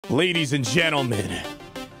Ladies and gentlemen,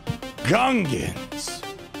 Gungans,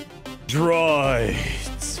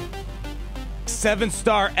 droids,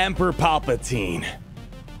 7-star Emperor Palpatine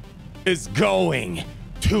is going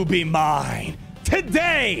to be mine.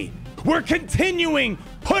 Today, we're continuing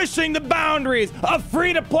pushing the boundaries of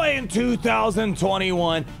free-to-play in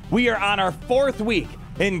 2021. We are on our 4th week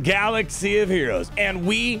in Galaxy of Heroes, and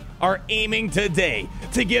we are aiming today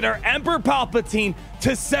to get our Emperor Palpatine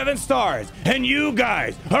to 7 stars. And you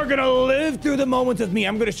guys are gonna live through the moments with me.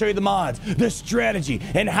 I'm gonna show you the mods, the strategy,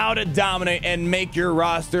 and how to dominate and make your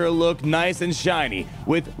roster look nice and shiny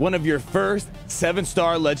with one of your first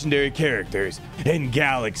 7-star legendary characters in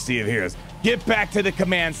Galaxy of Heroes. Get back to the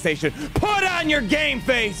command station, put on your game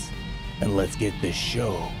face, and let's get this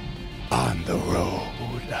show on the road.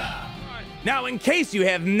 Now, in case you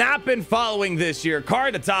have not been following this year,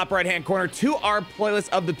 card at the top right-hand corner to our playlist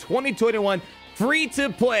of the 2021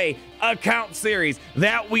 free-to-play account series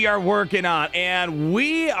that we are working on. And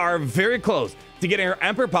we are very close to getting our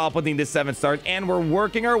Emperor Palpatine to 7 stars, and we're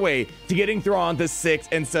working our way to getting Thrawn to 6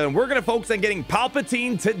 and 7. We're going to focus on getting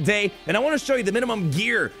Palpatine today, and I want to show you the minimum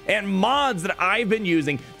gear and mods that I've been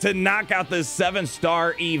using to knock out this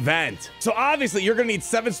 7-star event. So obviously, you're going to need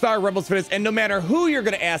 7-star Rebels for this, and no matter who you're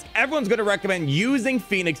going to ask, everyone's going to recommend using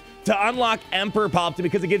Phoenix to unlock Emperor Palpatine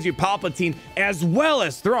because it gives you Palpatine as well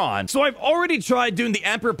as Thrawn. So I've already tried doing the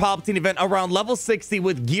Emperor Palpatine event around level 60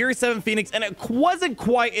 with Gear 7 Phoenix, and it wasn't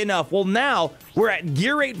quite enough. Well, now we're at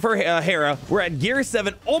Gear 8 for Hera. We're at Gear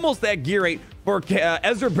 7, almost at Gear 8 for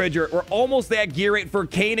Ezra Bridger. We're almost at Gear 8 for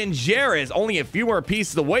Kanan Jarrus. Only a few more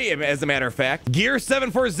pieces away, as a matter of fact. Gear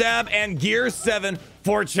 7 for Zeb and Gear 7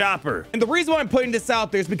 for Chopper. And the reason why I'm putting this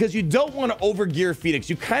out there is because you don't want to overgear Phoenix.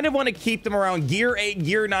 You kind of want to keep them around Gear 8,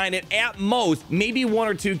 Gear 9, and at most, maybe 1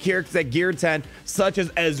 or 2 characters at Gear 10, such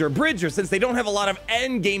as Ezra Bridger, since they don't have a lot of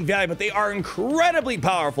end game value, but they are incredibly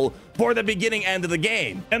powerful for the beginning end of the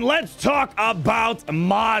game. And let's talk about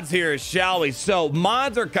mods here, shall we? So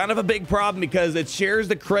mods are kind of a big problem because it shares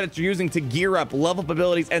the credits you're using to gear up, level up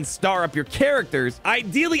abilities, and star up your characters.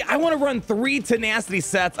 Ideally, I want to run 3 tenacity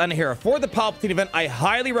sets on Hera. For the Palpatine event, I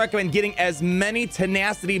highly recommend getting as many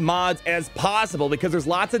tenacity mods as possible because there's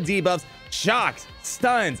lots of debuffs, shocks,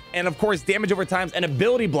 stuns, and of course damage over times and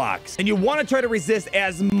ability blocks, and you want to try to resist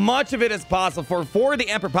as much of it as possible. For the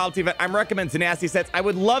Emperor Palpatine event, I'm recommending tenacity sets. I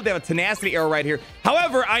would love to have a tenacity arrow right here.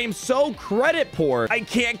 However, I am so credit poor, I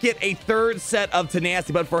can't get a 3rd set of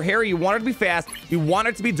tenacity. But for Harry, you want it to be fast, you want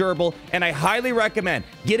it to be durable, and I highly recommend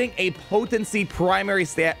getting a potency primary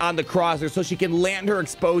stat on the crosser so she can land her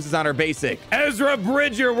exposes on her basic. Ezra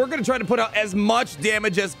Bridger, we're going to try to put out as much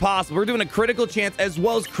damage as possible. We're doing a critical chance as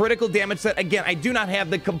well as critical damage set. Again, I do not have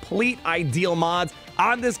the complete ideal mods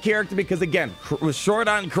on this character because, again, we're short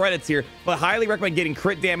on credits here, but highly recommend getting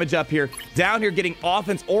crit damage up here. Down here, getting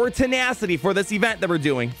offense or tenacity for this event that we're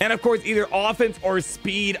doing. And of course, either offense or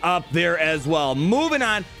speed up there as well. Moving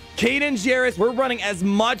on, Kanan Jarrus, we're running as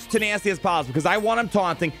much tenacity as possible because I want him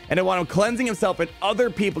taunting and I want him cleansing himself and other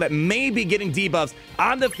people that may be getting debuffs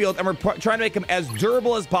on the field, and we're trying to make him as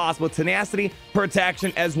durable as possible, tenacity,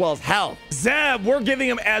 protection, as well as health. Zeb, we're giving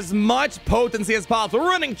him as much potency as possible. We're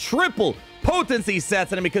running triple potency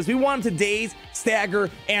sets on him because we want him to daze, stagger,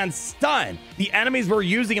 and stun the enemies we're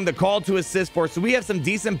using him to call to assist for. So we have some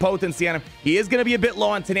decent potency on him. He is going to be a bit low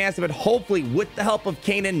on tenacity, but hopefully with the help of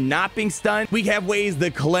Kanan not being stunned, we have ways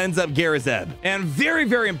to cleanse up Garazeb. And very,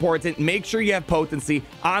 very important, make sure you have potency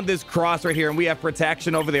on this cross right here, and we have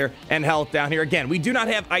protection over there and health down here. Again, we do not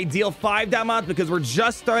have ideal 5-dot mods because we're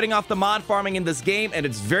just starting off the mod farming in this game, and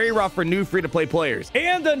it's very rough for new free-to-play players.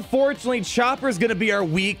 And unfortunately, Chopper is going to be our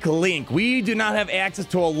weak link. We do not have access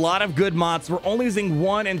to a lot of good mods. We're only using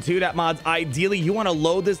 1 and 2-dot mods. Ideally, you want to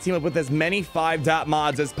load this team up with as many 5-dot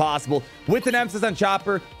mods as possible, with an emphasis on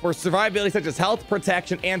Chopper for survivability such as health,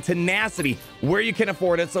 protection, and tenacity where you can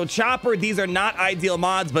afford it. So Chopper, these are not ideal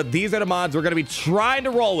mods, but these are the mods we're going to be trying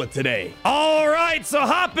to roll with today. All right, so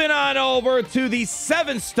hopping on over to the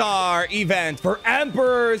 7-star event for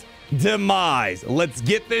Emperor's Demise. Let's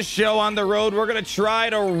get this show on the road. We're going to try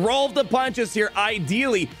to roll the punches here.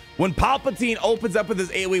 Ideally, when Palpatine opens up with his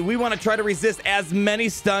AoE, we want to try to resist as many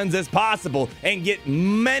stuns as possible and get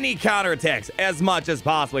many counterattacks as much as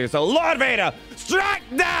possible here. So Lord Vader, strike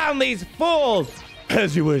down these fools!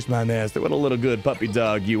 As you wish, my master. What a little good puppy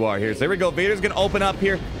dog you are here. So here we go. Vader's going to open up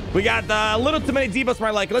here. We got a little too many debuffs for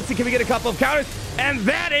my liking. Let's see, can we get a couple of counters? And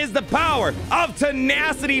that is the power of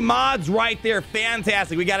tenacity mods right there.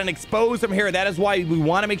 Fantastic. We got an expose from here. That is why we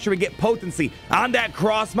want to make sure we get potency on that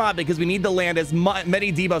cross mod because we need to land as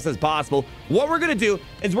many debuffs as possible. What we're going to do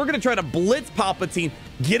is we're going to try to blitz Palpatine,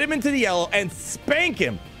 get him into the yellow, and spank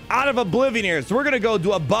him out of Oblivion here. So we're going to go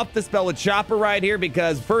do a buff the spell with Chopper right here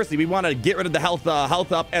because firstly, we want to get rid of the health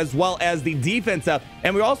up as well as the defense up.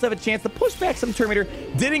 And we also have a chance to push back some Terminator.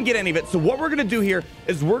 Didn't get any of it. So what we're going to do here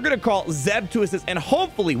is we're going to call Zeb to assist. And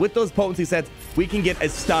hopefully with those potency sets, we can get a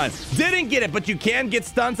stun. Didn't get it, but you can get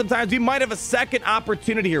stunned sometimes. We might have a second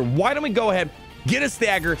opportunity here. Why don't we go ahead, get a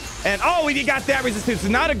stagger, and oh, we got that resistance.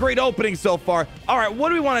 It's not a great opening so far. All right, what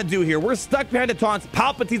do we want to do here? We're stuck behind the taunts.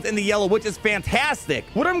 Palpatine's in the yellow, which is fantastic.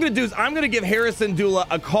 What I'm going to do is I'm going to give Harrison Dula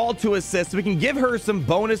a call to assist so we can give her some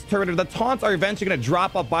bonus Terminator. The taunts are eventually going to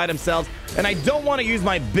drop up by themselves, and I don't want to use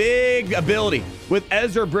my big ability with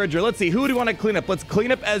Ezra Bridger. Let's see, who do we want to clean up? Let's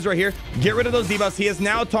clean up Ezra here. Get rid of those debuffs. He is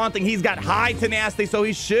now taunting. He's got high tenacity, so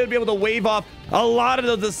he should be able to wave off a lot of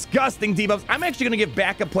those disgusting debuffs. I'm actually going to give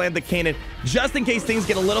backup plan to Kanan just in case things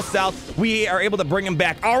get a little south. We are able to bring him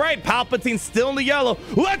back. All right, Palpatine's still in the yellow.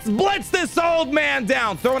 Let's blitz this old man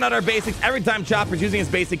down. Throwing out our basics. Every time Chopper's using his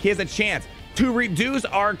basic, he has a chance to reduce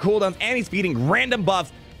our cooldowns, and he's feeding random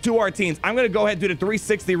buffs to our teams. I'm going to go ahead and do the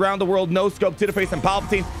 360 around the world, no scope to the face on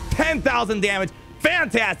Palpatine. 10,000 damage.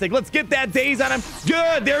 Fantastic. Let's get that daze on him.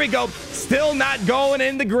 Good. There we go. Still not going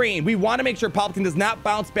in the green. We want to make sure Palpatine does not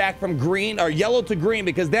bounce back from green or yellow to green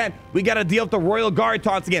because then we got to deal with the Royal Guard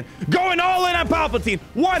taunts again. Going all in on Palpatine.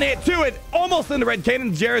 One hit, two hit, almost in the red.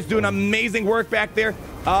 Kanan Jarrett's doing amazing work back there.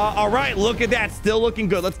 All right. Look at that. Still looking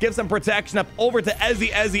good. Let's give some protection up over to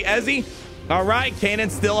Ezzy. All right, Kanan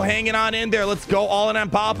still hanging on in there. Let's go all in on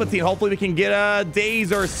Palpatine. Hopefully we can get a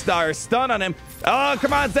daze or stun on him. Oh,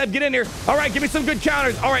 come on, Zeb, get in here. All right, give me some good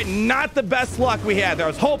counters. All right, not the best luck we had there. I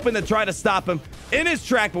was hoping to try to stop him in his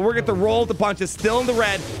track, but we're going to roll the punches still in the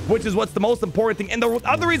red, which is what's the most important thing. And the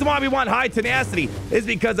other reason why we want high tenacity is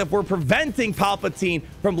because if we're preventing Palpatine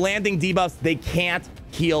from landing debuffs, they can't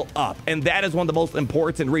heal up. And that is one of the most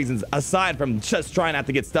important reasons, aside from just trying not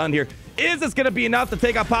to get stunned here. Is this going to be enough to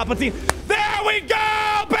take out Palpatine? There we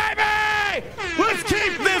go, baby! Let's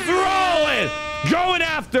keep this rolling. Going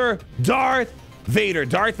after Darth Vader.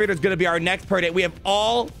 Darth Vader is going to be our next prey. We have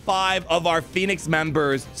all 5 of our Phoenix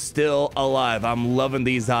members still alive. I'm loving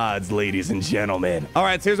these odds, ladies and gentlemen. All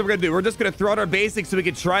right, so here's what we're going to do. We're just going to throw out our basics so we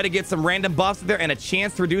can try to get some random buffs there and a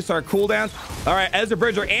chance to reduce our cooldowns. All right, Ezra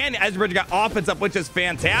Bridger got offense up, which is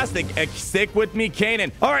fantastic. Stick with me,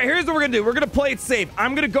 Kanan. All right, here's what we're going to do. We're going to play it safe.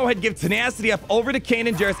 I'm going to go ahead and give tenacity up over to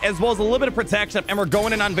Kanan Jarrett, as well as a little bit of protection up, and we're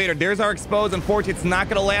going in on Vader. There's our expose. Unfortunately, it's not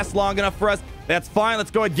going to last long enough for us. That's fine.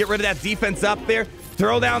 Let's go ahead and get rid of that defense up there.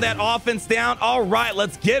 Throw down that offense down. All right,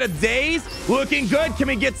 let's get a daze. Looking good. Can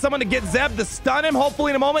we get someone to get Zeb to stun him,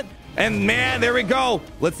 hopefully in a moment? And man, there we go.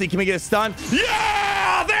 Let's see, can we get a stun?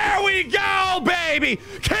 Yeah, there we go, baby.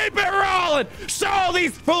 Keep it rolling. Show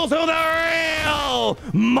these fools who the real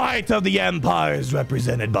might of the Empire is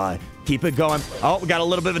represented by. Keep it going. Oh, we got a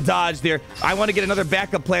little bit of a dodge there. I want to get another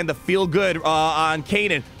backup plan to feel good on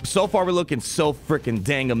Kanan. So far, we're looking so freaking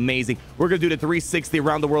dang amazing. We're going to do the 360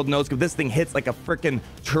 around the world no scope. This thing hits like a freaking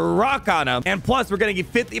truck on him. And plus, we're going to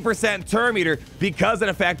get 50% turn meter because of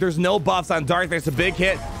the fact there's no buffs on Darth Vader. It's a big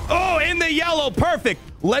hit. Oh, in the yellow. Perfect.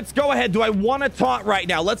 Let's go ahead. Do I want to taunt right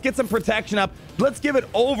now? Let's get some protection up. Let's give it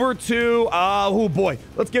over to, oh boy.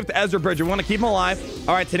 Let's give it to Ezra Bridger. We want to keep him alive.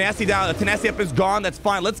 All right, tenacity down. The tenacity up is gone. That's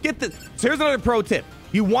fine. Let's get this. So here's another pro tip.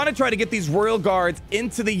 You want to try to get these Royal Guards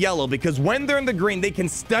into the yellow because when they're in the green, they can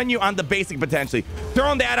stun you on the basic potentially.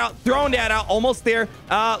 Throwing that out, almost there.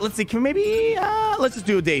 Let's see, can we maybe, let's just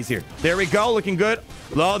do a daze here. There we go, looking good.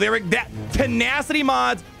 Oh, there we go. That tenacity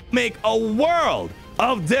mods make a world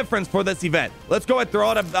of difference for this event. Let's go ahead and throw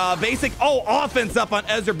out a basic. Oh, offense up on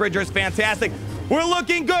Ezra Bridger is fantastic. We're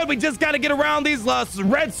looking good. We just got to get around these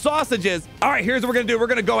red sausages. All right, here's what we're going to do. We're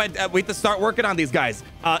going to go ahead. We have to start working on these guys.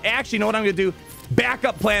 Actually, you know what I'm going to do?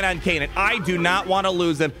 Backup plan on Kanan. I do not want to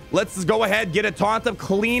lose him. Let's just go ahead, get a taunt up,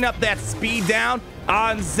 clean up that speed down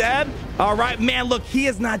on Zeb. All right, man, look, he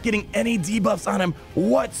is not getting any debuffs on him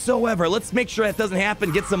whatsoever. Let's make sure that doesn't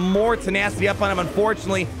happen. Get some more tenacity up on him.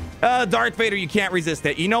 Unfortunately, Darth Vader, you can't resist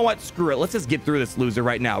it. You know what? Screw it. Let's just get through this loser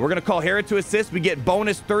right now. We're going to call Hera to assist. We get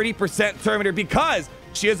bonus 30% turn meter because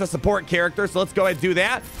she is a support character. So let's go ahead and do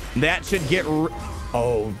that. That should get...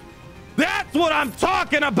 Oh, that's what I'm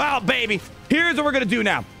talking about, baby. Here's what we're going to do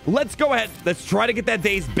now. Let's go ahead. Let's try to get that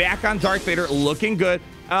daze back on Darth Vader. Looking good.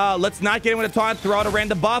 Let's not get him with a taunt. Throw out a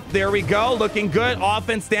random buff. There we go. Looking good.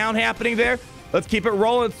 Offense down happening there. Let's keep it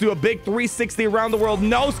rolling. Let's do a big 360 around the world.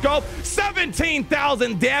 No scope.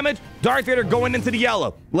 17,000 damage. Darth Vader going into the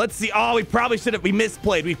yellow. Let's see. Oh, we probably should have. We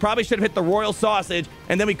misplayed. We probably should have hit the Royal Sausage,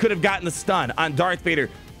 and then we could have gotten the stun on Darth Vader.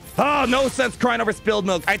 Oh, no sense crying over spilled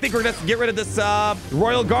milk. I think we're going to get rid of this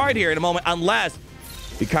Royal Guard here in a moment, unless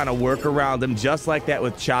we kind of work around them just like that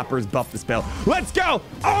with Chopper's buff the spell. Let's go.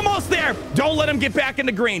 Almost there. Don't let him get back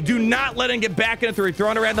into green. Do not let him get back into 3.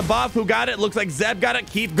 Throwing around the buff. Who got it? Looks like Zeb got it.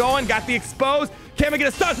 Keep going. Got the exposed. Can we get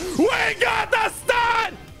a stun? We got the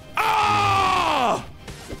stun. Oh!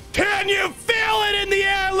 Can you feel it in the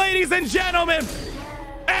air, ladies and gentlemen?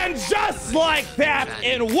 And just like that,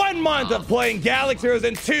 in 1 month of playing Galaxy Heroes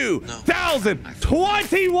in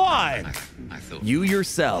 2021, you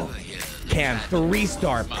yourself can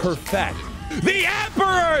 3-star perfect the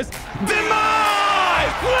Emperor's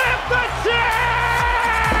Demise! Flip the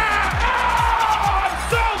chair! Oh, I'm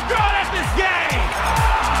so good at this game!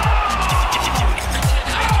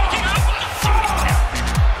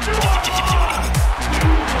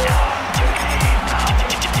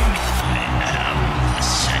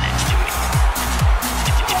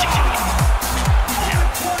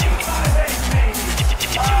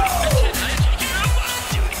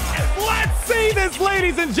 This,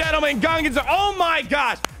 ladies and gentlemen, Gungans, oh my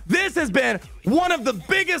gosh, this has been one of the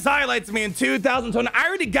biggest highlights of me in 2020. I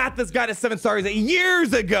already got this guy to 7 stars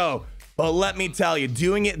years ago, but let me tell you,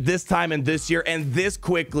 doing it this time and this year and this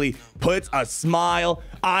quickly puts a smile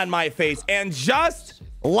on my face. And just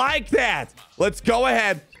like that, let's go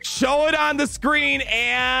ahead, show it on the screen,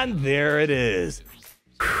 and there it is.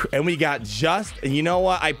 And we got just, and you know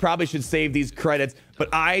what, I probably should save these credits, but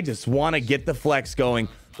I just want to get the flex going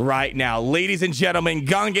right now. Ladies and gentlemen,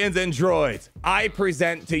 Gungans and droids, I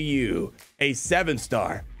present to you a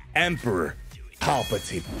 7-star Emperor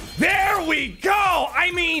Palpatine. There we go. I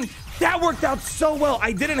mean, that worked out so well.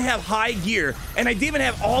 I didn't have high gear, and I didn't even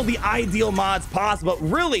have all the ideal mods possible. But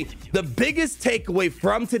really, the biggest takeaway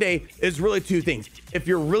from today is really 2 things. If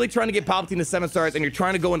you're really trying to get Palpatine to 7 stars and you're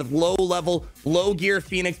trying to go into low level, low gear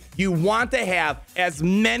Phoenix, you want to have as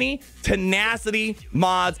many tenacity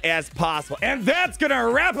mods as possible. And that's gonna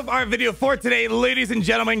wrap up our video for today, ladies and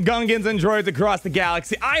gentlemen, Gungans and droids across the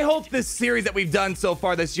galaxy. I hope this series that we've done so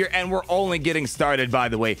far this year, and we're only getting started, by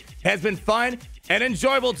the way, has been fun and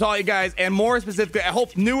enjoyable to all you guys. And more specifically, I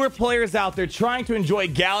hope newer players out there trying to enjoy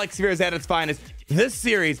Galaxy Heroes at its finest, this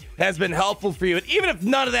series has been helpful for you. And even if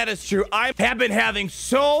none of that is true, I have been having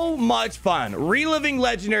so much fun reliving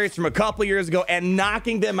legendaries from a couple years ago and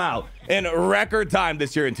knocking them out in record time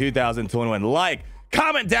this year in 2021. Like,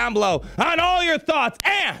 comment down below on all your thoughts,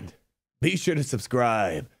 and be sure to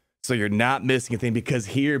subscribe so you're not missing a thing, because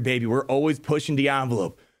here, baby, we're always pushing the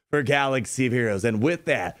envelope for Galaxy of Heroes. And with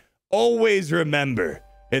that, always remember,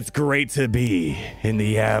 it's great to be in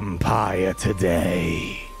the Empire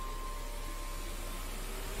today.